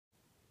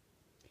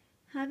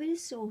Having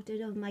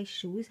assorted of my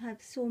shoes,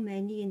 have so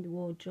many in the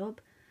wardrobe,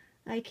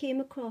 I came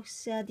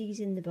across these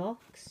in the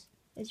box.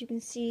 As you can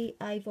see,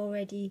 I've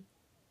already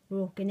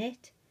broken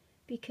it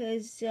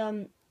because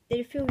they're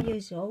a few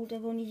years old.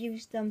 I've only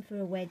used them for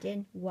a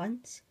wedding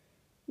once.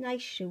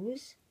 Nice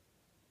shoes.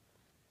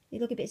 They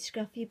look a bit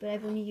scruffy, but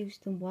I've only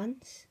used them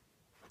once.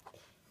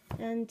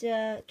 And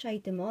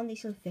tried them on, they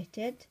still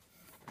fitted.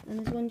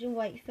 And I was wondering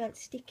why it felt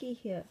sticky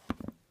here.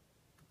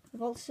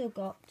 I've also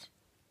got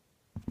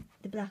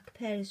the black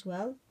pair as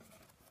well.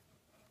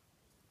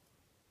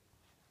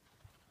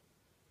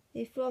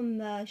 They're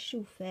from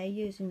Shoe Fair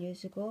years and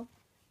years ago.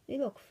 They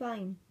look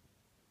fine.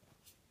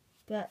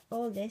 But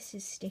all this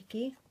is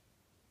sticky.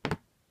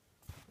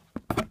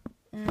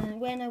 And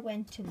when I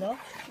went to look,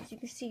 as you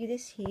can see,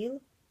 this heel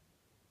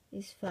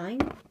is fine.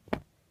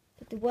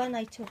 But the one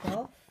I took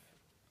off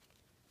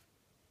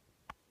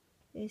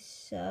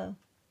is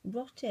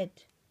rotted.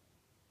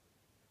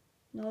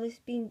 And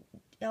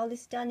all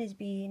this done is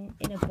being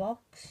in a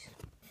box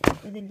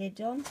with a lid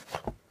on,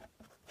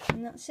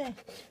 and that's it.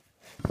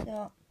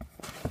 So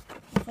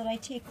I thought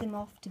I'd take them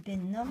off to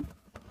bin them,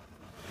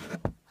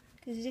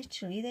 because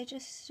literally they're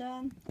just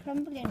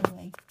crumbling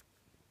away.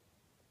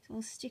 It's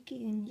all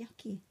sticky and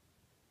yucky.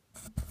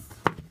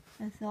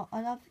 I thought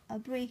I'll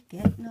break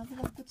it and have a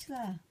look what's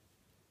there.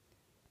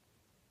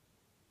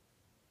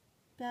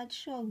 Bad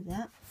show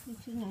that,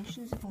 because you know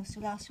shoes are supposed to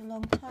last a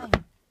long time.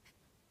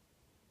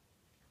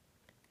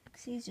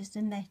 See, it's just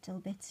a metal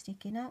bit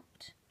sticking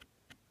out,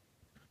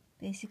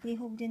 basically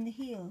holding the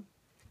heel.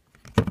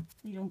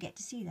 You don't get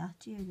to see that,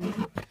 do you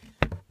really?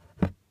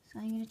 So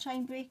I'm going to try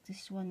and break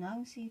this one now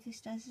and see if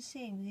this does the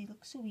same. They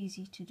look so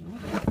easy to do.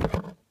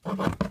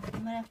 I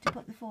might have to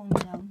put the phone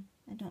down.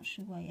 I'm not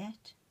sure why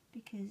yet,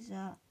 because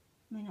I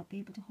might not be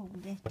able to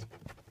hold it,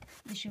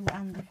 the shoe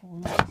and the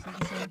phone at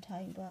the same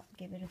time, but I'll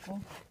give it a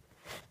go.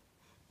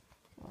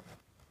 So,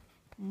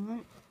 hang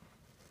on.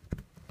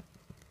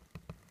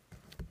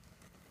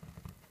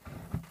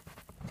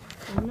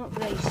 I'm not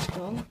very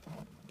strong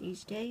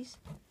these days,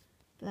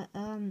 but I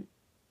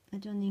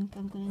don't think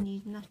I'm going to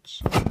need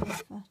much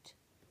effort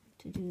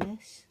to do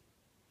this.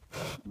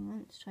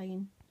 Let's try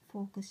and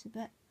focus a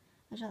bit.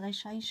 I thought I'd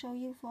try and show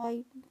you before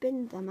I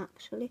bin them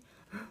actually.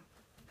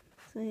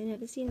 So I've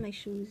never seen my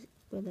shoes,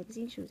 well, I've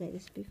seen shoes like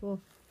this before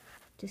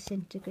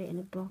disintegrate in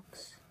a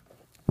box.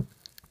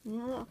 You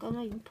know, look, I'm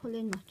not even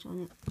pulling much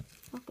on it.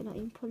 Look, I'm not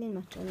even pulling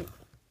much on it.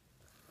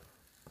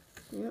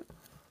 Yeah,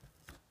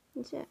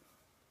 that's it.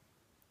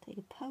 Like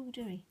a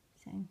powdery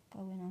thing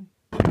going on.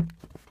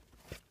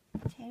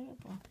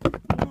 Terrible.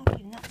 Yeah,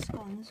 even that's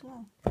gone as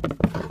well.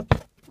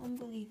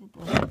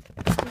 Unbelievable.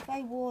 So if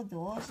I wore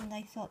those and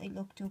I thought they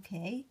looked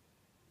okay,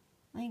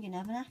 I'm going to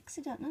have an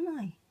accident, aren't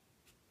I?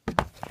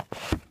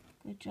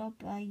 Good job.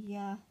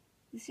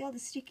 You see all the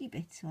sticky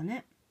bits on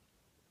it?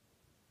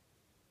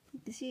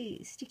 You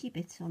see sticky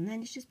bits on there,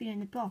 and it's just been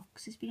in a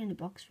box. It's been in a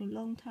box for a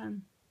long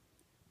time.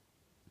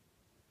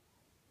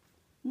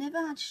 Never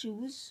had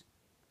shoes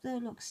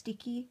that look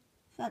sticky,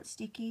 felt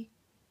sticky,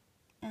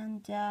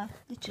 and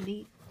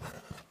literally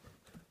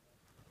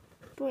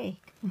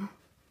break.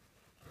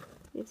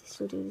 If this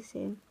will do the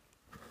same.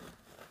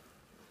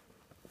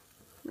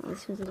 No,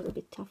 this one's a little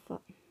bit tougher.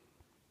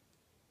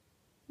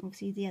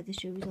 Obviously the other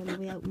shoe is on the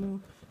way out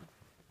more.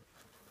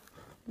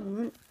 Hang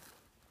on.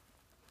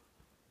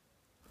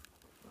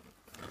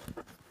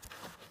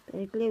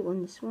 Bit of glue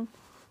on this one.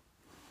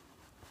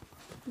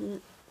 Yeah.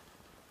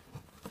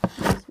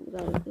 Let's move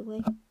that out of the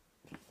way.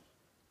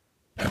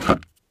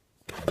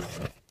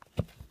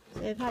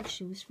 So I've had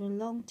shoes for a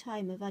long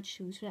time. I've had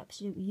shoes for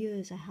absolute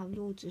years. I have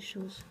loads of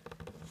shoes.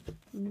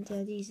 And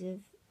these are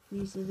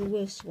the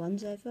worst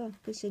ones ever,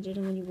 considering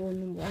I've only worn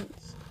them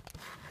once.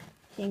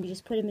 I think you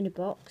just put them in a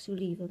box, you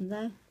leave them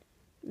there,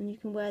 and you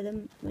can wear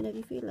them whenever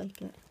you feel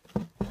like it.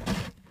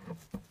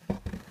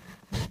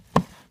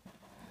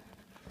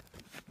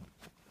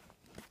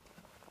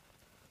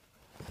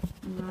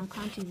 No, I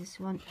can't do this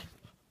one.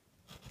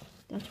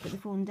 I have to put the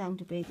phone down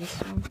to break this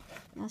one.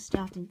 That's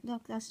starting.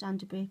 Look, that's starting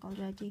to break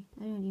already.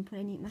 I don't even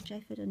put much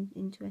effort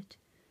into it.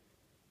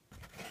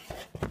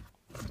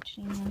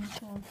 Literally none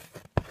at all.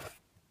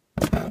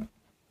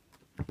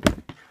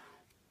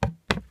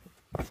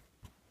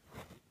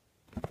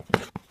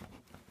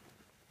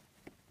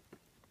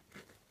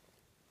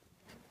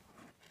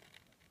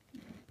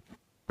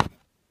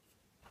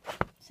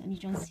 Certainly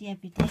don't see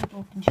every day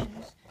broken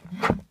shoes.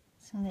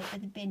 So they're for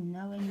the bin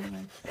now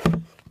anyway.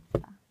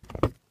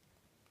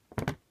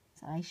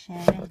 So I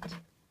share it.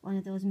 One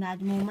of those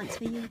mad moments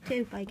for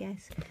YouTube, I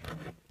guess.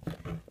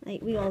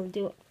 Like we all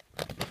do.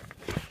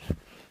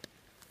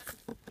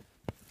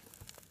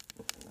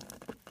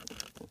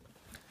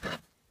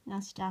 Now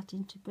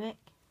starting to break.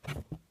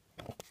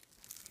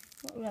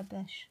 What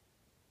rubbish.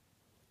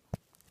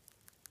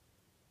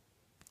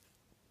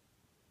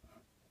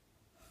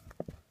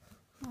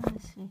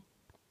 Honestly.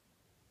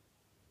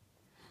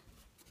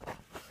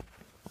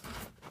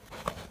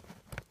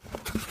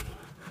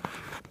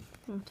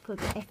 I have to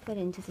put effort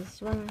into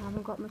this one. I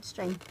haven't got much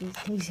strength these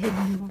days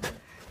anymore.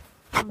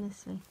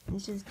 honestly.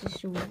 This is just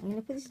show. I'm going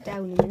to put this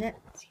down a minute,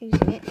 excuse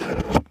me,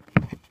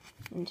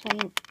 and try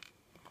and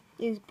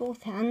use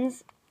both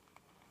hands.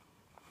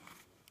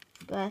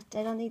 But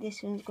I don't think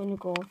this one's going to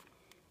go.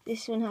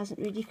 This one hasn't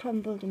really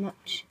crumbled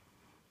much.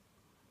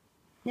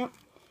 Nope,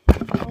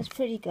 that was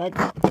pretty good.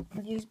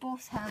 I'll use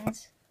both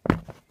hands,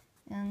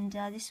 and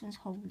this one's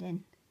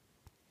holding.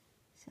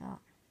 So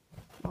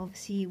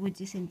obviously it would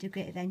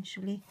disintegrate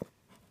eventually,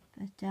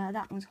 but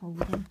that one's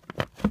holding.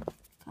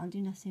 Can't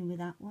do nothing with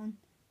that one,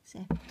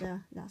 except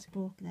that's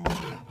broke there.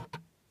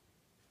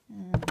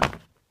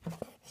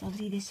 So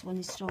obviously this one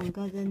is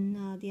stronger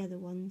than the other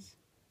ones.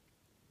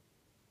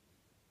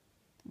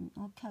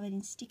 All covered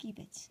in sticky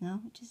bits now,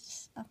 which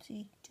is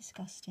absolutely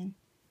disgusting.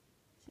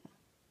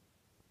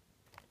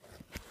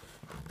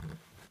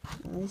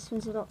 So, this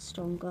one's a lot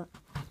stronger.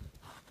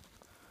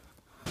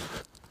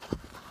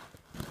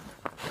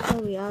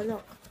 There we are,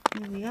 look.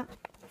 There we are.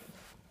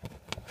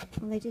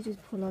 All I did was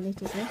pull on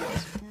it a bit,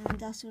 and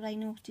that's what I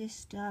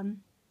noticed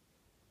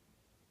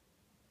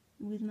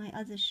with my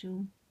other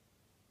shoe,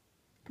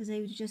 because they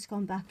would have just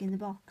gone back in the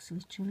box,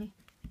 literally.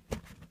 So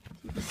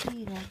you can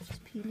see that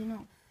just peeling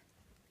off.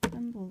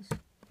 Crumbles.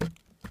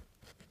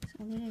 That's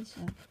all it is.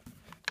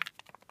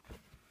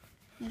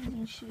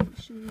 Everything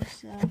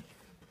shoes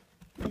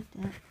like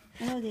that.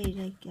 I know they're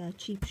like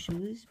cheap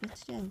shoes, but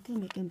still, can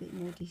make them a bit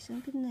more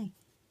decent, couldn't they?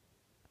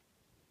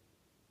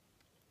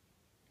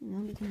 You know,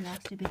 make them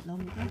last a bit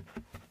longer.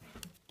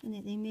 Don't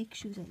think they make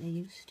shoes like they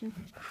used to.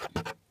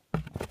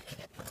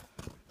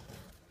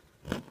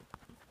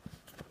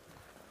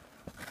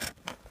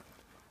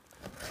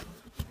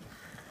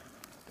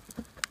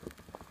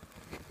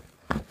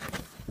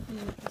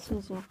 This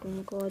one's not going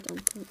to go, I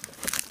don't think.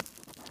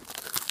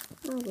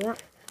 Oh yeah,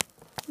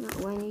 that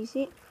one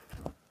easy.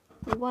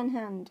 With one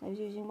hand, I was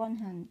using one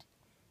hand.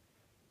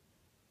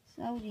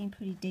 So that would have been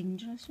pretty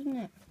dangerous, wouldn't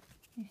it?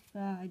 If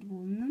I'd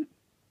worn them.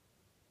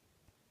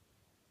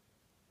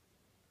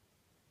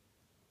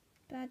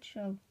 Bad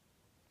show.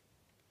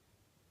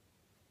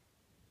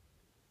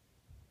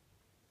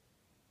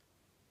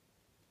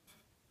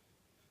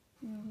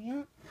 There we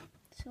are.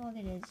 That's all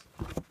it is.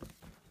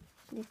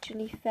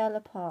 Literally fell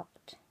apart.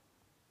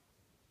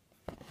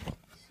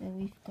 So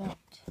we've got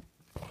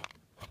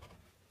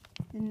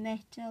the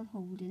metal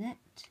holding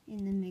it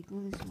in the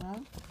middle as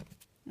well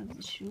of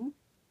the shoe.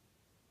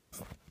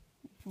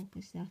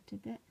 Focus that a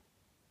bit.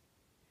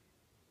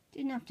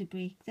 Didn't have to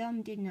break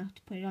them, didn't have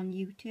to put it on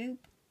YouTube.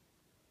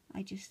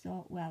 I just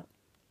thought, well,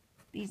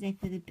 these are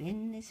for the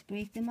bin, let's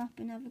break them up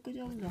and have a good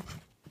old look.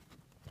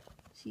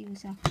 See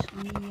what's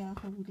actually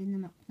holding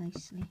them up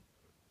nicely.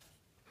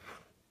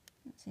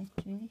 That's it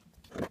really.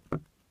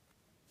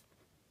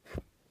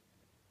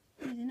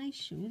 It's a nice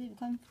shoe, they were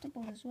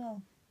comfortable as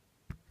well.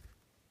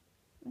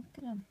 Look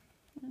at them,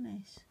 what a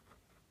mess.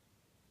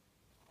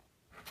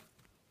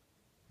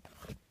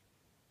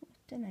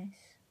 What a mess.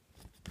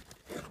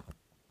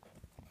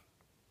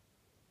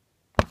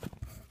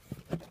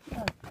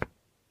 Well,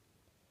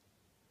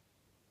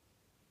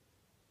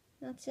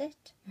 that's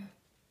it.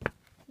 I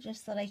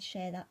just thought I'd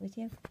share that with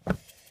you.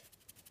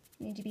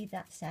 You need to be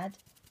that sad.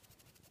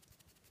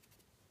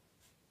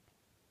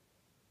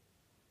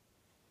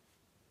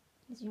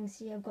 As you can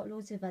see, I've got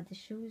loads of other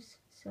shoes,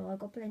 so I've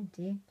got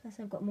plenty. Plus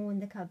I've got more in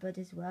the cupboard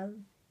as well.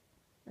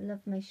 I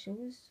love my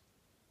shoes.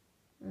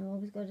 I've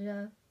always got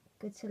a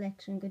good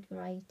selection, good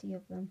variety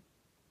of them.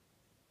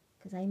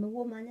 Because I'm a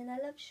woman and I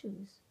love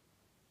shoes.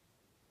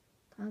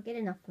 Can't get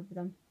enough of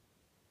them.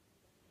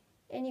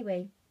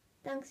 Anyway,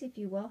 thanks if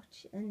you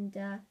watch, and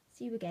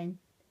see you again.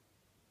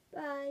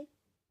 Bye.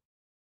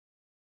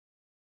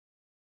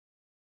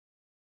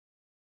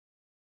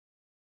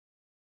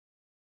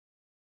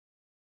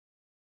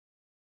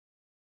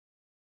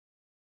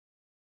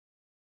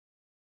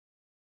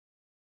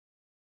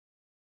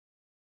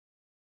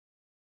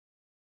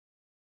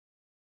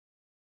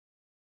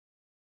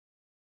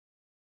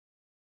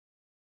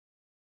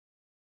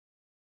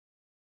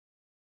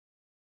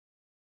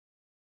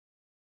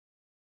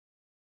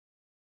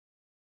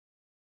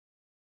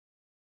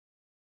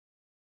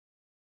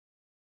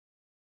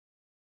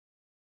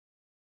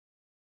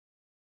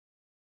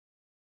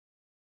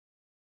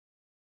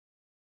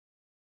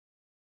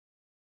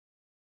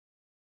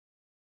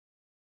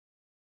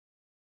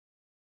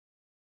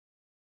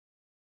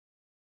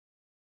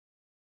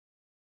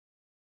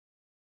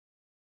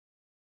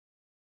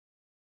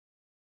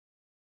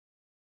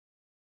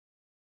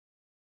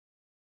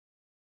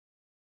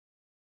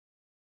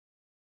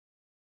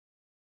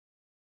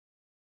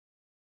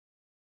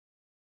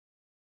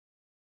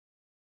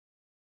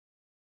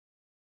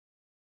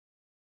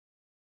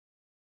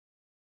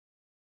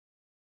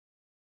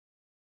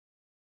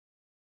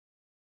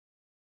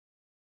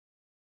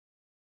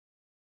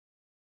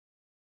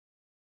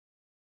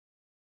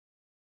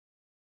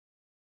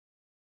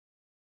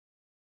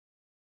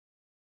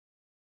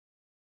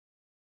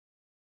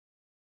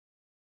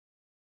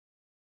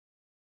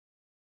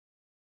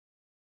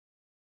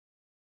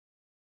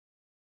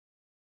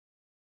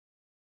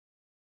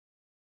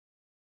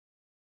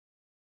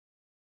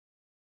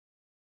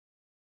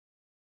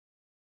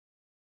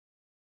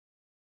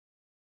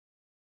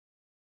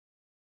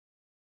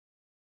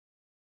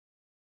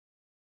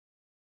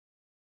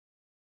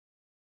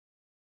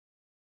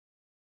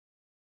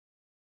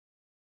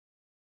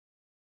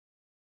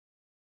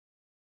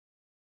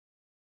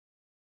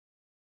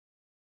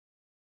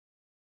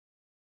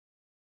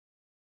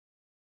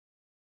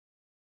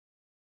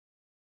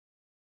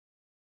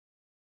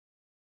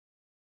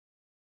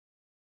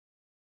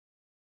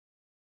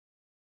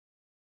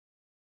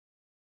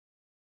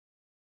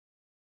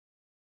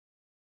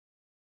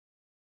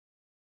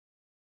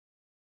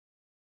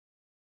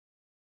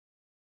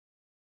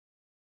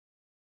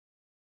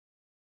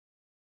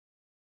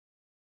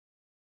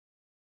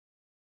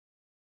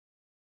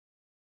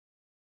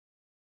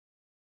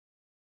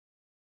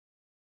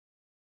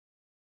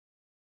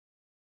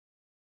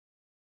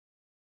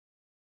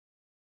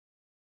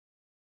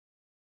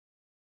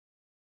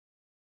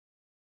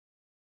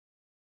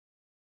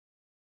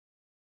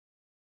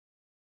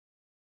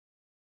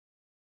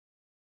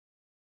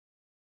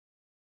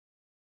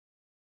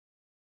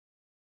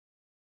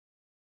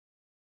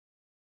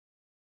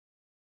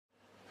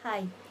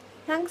 Hi,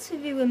 thanks for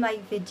viewing my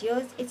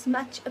videos, it's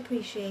much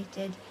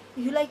appreciated.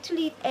 If you'd like to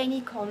leave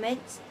any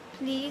comments,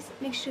 please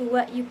make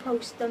sure you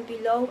post them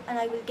below and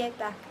I will get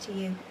back to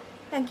you.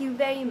 Thank you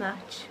very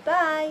much.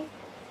 Bye!